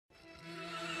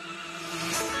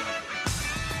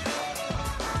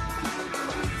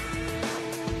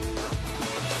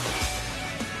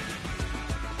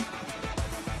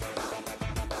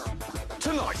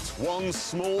One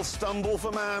small stumble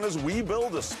for man as we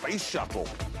build a space shuttle.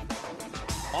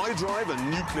 I drive a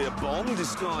nuclear bomb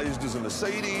disguised as a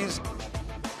Mercedes.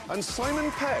 And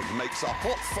Simon Pegg makes a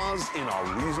hot fuzz in our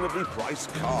reasonably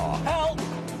priced car. Help!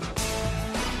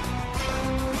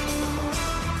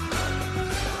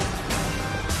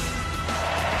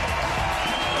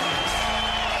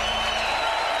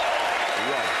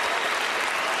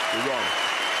 You're wrong.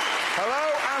 Hello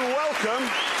and welcome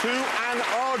to an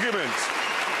argument.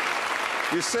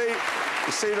 You see,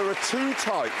 there are two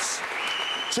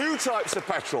types of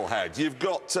petrol head. You've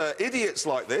got idiots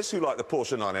like this who like the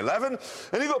Porsche 911,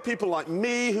 and you've got people like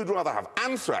me who'd rather have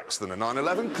anthrax than a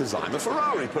 911 because I'm a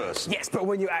Ferrari person. Yes, but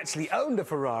when you actually owned a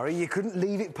Ferrari, you couldn't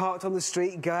leave it parked on the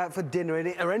street, go out for dinner in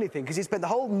it or anything, because you spent the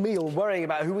whole meal worrying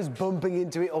about who was bumping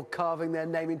into it or carving their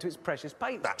name into its precious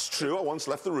paint. That's true. I once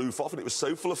left the roof off and it was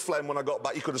so full of phlegm when I got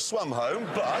back you could have swum home,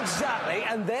 but... Exactly,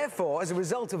 and therefore, as a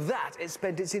result of that, it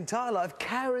spent its entire life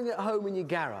cowering at home in your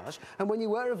garage, and when you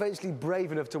were eventually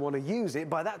brave enough to want to use it,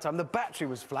 by that time the battery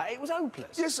was flat, it was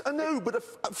hopeless. Yes, I know, but a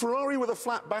Ferrari with a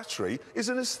flat battery is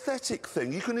an aesthetic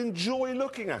thing. You can enjoy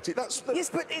looking at it. That's the... Yes,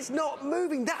 but it's not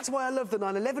moving. That's why I love the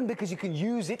 911, because you can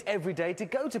use it every day to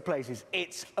go to places.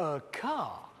 It's a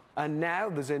car. And now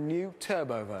there's a new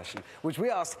turbo version, which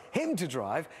we asked him to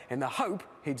drive in the hope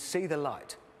he'd see the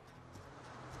light.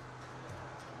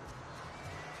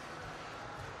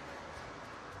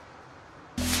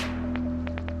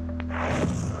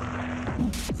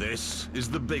 This is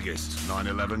the biggest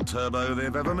 911 turbo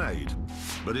they've ever made,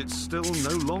 but it's still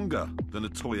no longer than a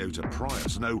Toyota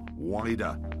Prius, no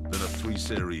wider than a 3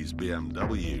 Series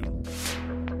BMW.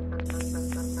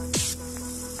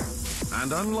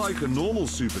 And unlike a normal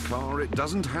supercar, it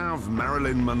doesn't have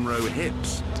Marilyn Monroe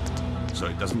hips, so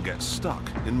it doesn't get stuck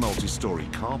in multi-story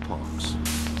car parks.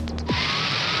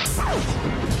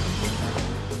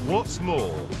 What's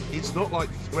more, it's not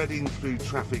like threading through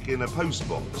traffic in a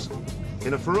postbox.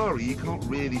 In a Ferrari, you can't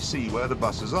really see where the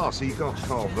buses are, so you can't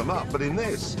carve them up. But in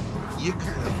this, you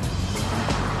can.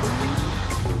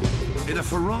 In a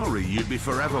Ferrari, you'd be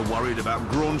forever worried about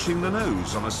graunching the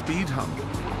nose on a speed hump.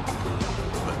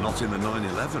 But not in the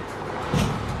 911.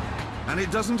 And it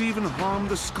doesn't even harm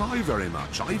the sky very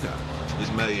much, either.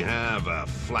 It may have a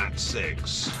flat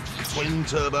 6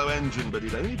 twin-turbo engine, but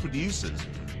it only produces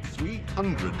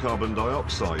 300 carbon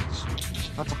dioxides.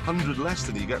 That's 100 less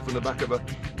than you get from the back of a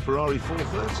Ferrari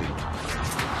 430.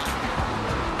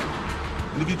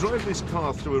 And if you drive this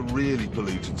car through a really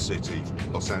polluted city,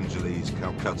 Los Angeles,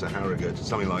 Calcutta, Harrogate,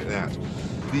 something like that,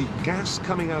 the gas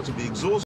coming out of the exhaust